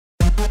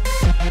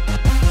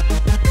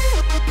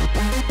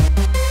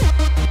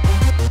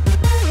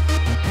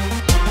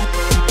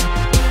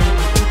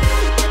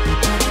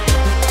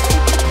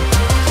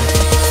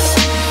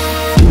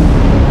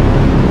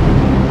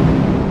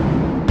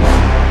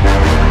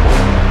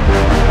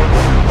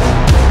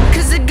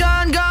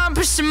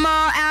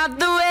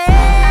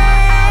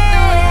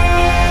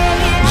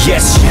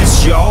Yes,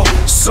 yes, y'all,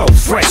 so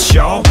fresh,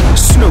 y'all.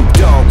 Snoop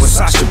Dogg with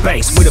Sasha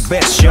Banks, we the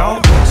best,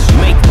 y'all.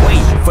 Make way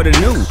for the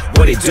new,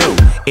 what it do?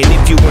 And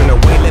if you went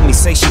away, let me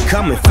say she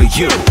coming for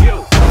you.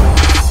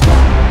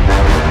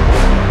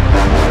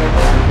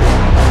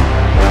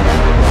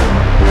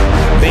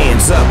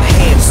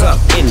 Hands up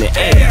in the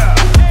air.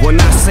 When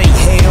I say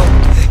hell,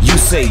 you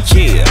say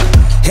yeah.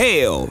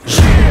 Hell,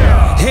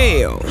 yeah.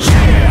 Hell,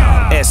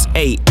 yeah.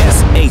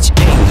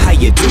 S-A-S-H-A, how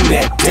you do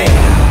that?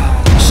 Damn.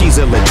 She's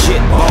a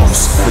legit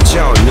boss, but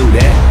y'all knew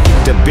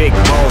that. The big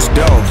boss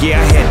dog,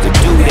 yeah, I had to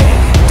do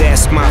that.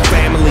 That's my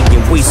family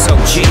and we so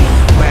G.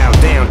 Bow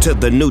down to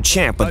the new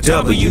champ of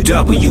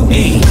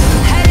WWE.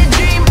 Had a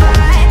dream, but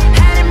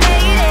hadn't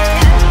made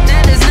it.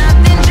 Now there's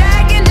nothing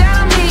dragging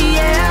down me,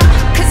 yeah.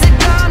 Cause it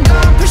gone,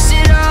 push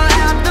it all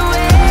out the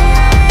way.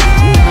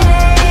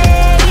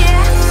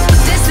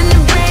 Destined to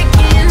break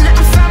in,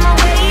 I found my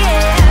way,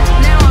 yeah.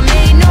 Now I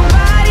ain't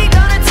nobody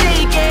gonna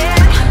take it.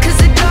 Cause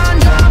it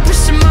gone,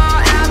 push them all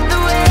out the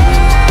way.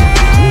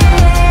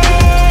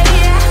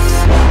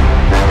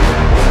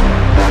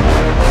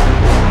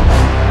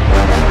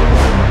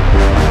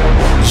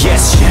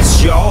 Yes,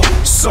 yes, y'all,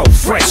 so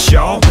fresh,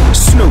 y'all.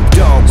 Snoop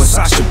Dogg with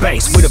Sasha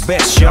Banks, we the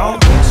best, y'all.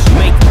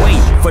 Make way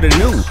for the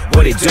new,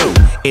 what it do?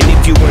 And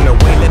if you went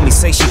away, let me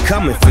say she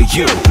coming for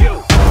you.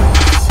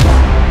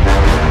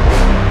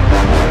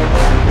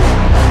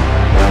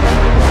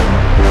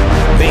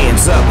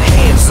 Hands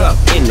up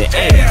in the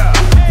air.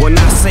 When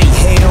I say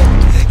hell,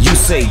 you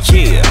say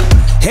yeah.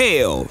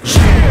 Hell,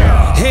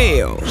 yeah.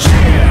 Hell,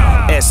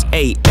 yeah.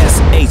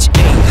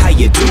 S-A-S-H-A, how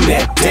you do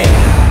that?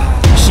 Damn.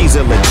 She's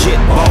a legit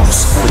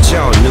boss, but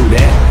y'all knew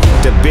that.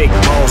 The big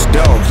boss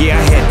dog, yeah,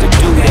 I had to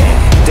do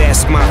that.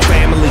 That's my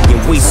family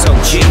and we so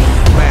G.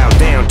 Bow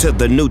down to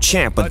the new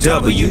champ of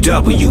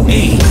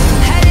WWE.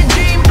 Had a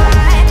dream, but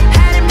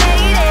hadn't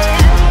made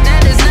it. Now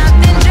there's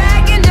nothing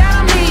dragging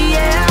down me,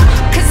 yeah.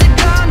 Cause it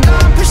gone,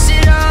 push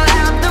it all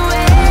out the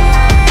way.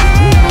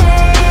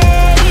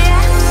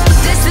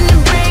 Destined to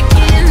break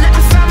in,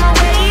 I found my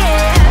way,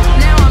 yeah.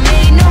 Now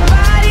ain't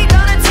nobody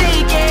gonna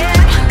take it.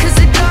 Cause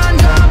it gone,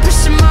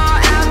 push them all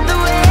out the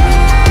way.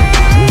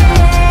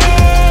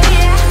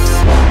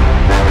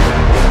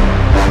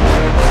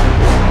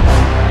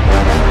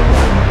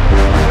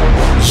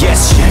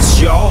 Yes,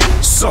 yes, y'all,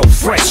 so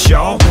fresh,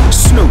 y'all.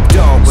 Snoop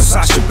Dogg with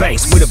Sasha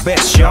Banks, we the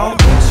best, y'all.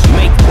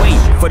 Make way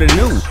for the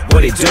new,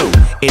 what it do?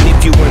 And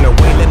if you went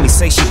away, let me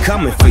say she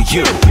coming for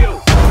you.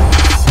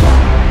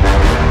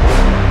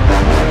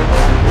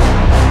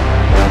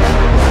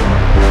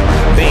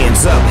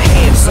 Hands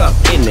up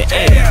in the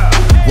air.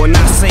 When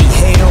I say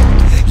hell,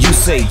 you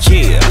say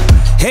yeah.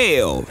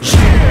 Hell,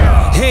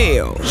 yeah.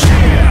 Hell,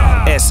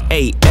 yeah.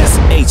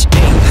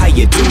 S-A-S-H-A, how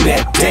you do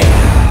that?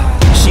 Damn.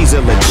 She's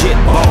a legit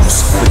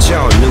boss, but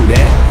y'all knew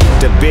that.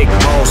 The big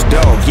boss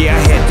dog, yeah, I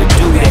had to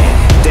do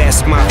that.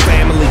 That's my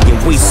family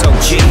and we so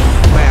G.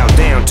 Bow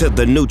down to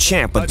the new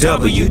champ of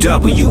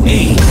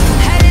WWE.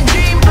 Had a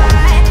dream, but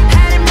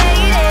hadn't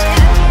made it.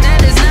 Now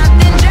there's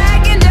nothing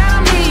dragging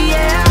down me,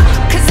 yeah.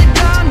 Cause it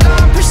gone,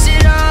 push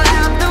it all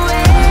out the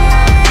way.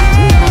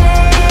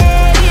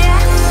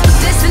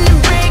 Destined to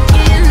break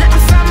in, I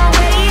found my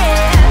way,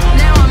 yeah.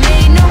 Now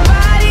ain't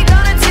nobody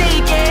gonna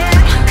take it.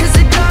 Cause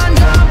it gone,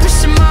 push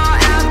them all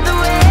out the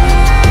way.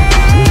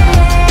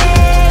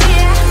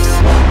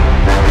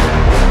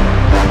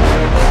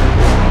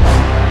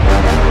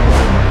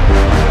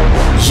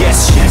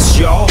 Yes, yes,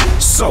 y'all,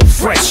 so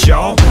fresh,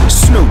 y'all.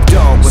 Snoop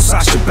Dogg with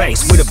Sasha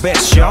Banks, we the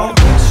best, y'all.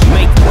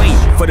 Make way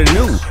for the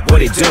new,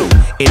 what it do?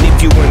 And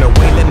if you went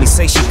away, let me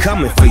say she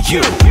coming for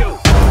you.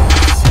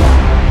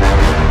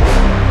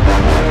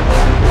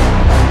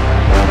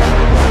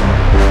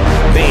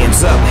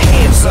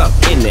 Hands up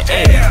in the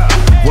air.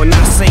 When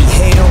I say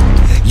hell,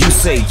 you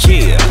say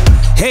yeah.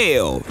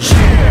 Hell,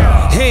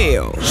 yeah.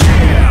 Hell,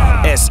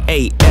 yeah.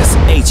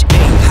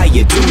 S-A-S-H-A, how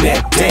you do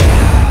that?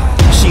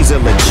 Damn. She's a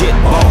legit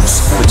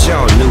boss, but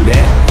y'all knew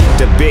that.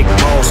 The big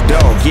boss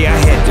dog, yeah, I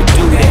had to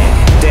do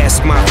that.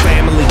 That's my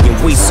family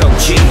and we so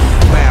G.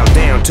 Bow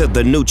down to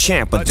the new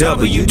champ of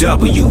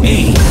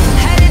WWE.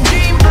 Had a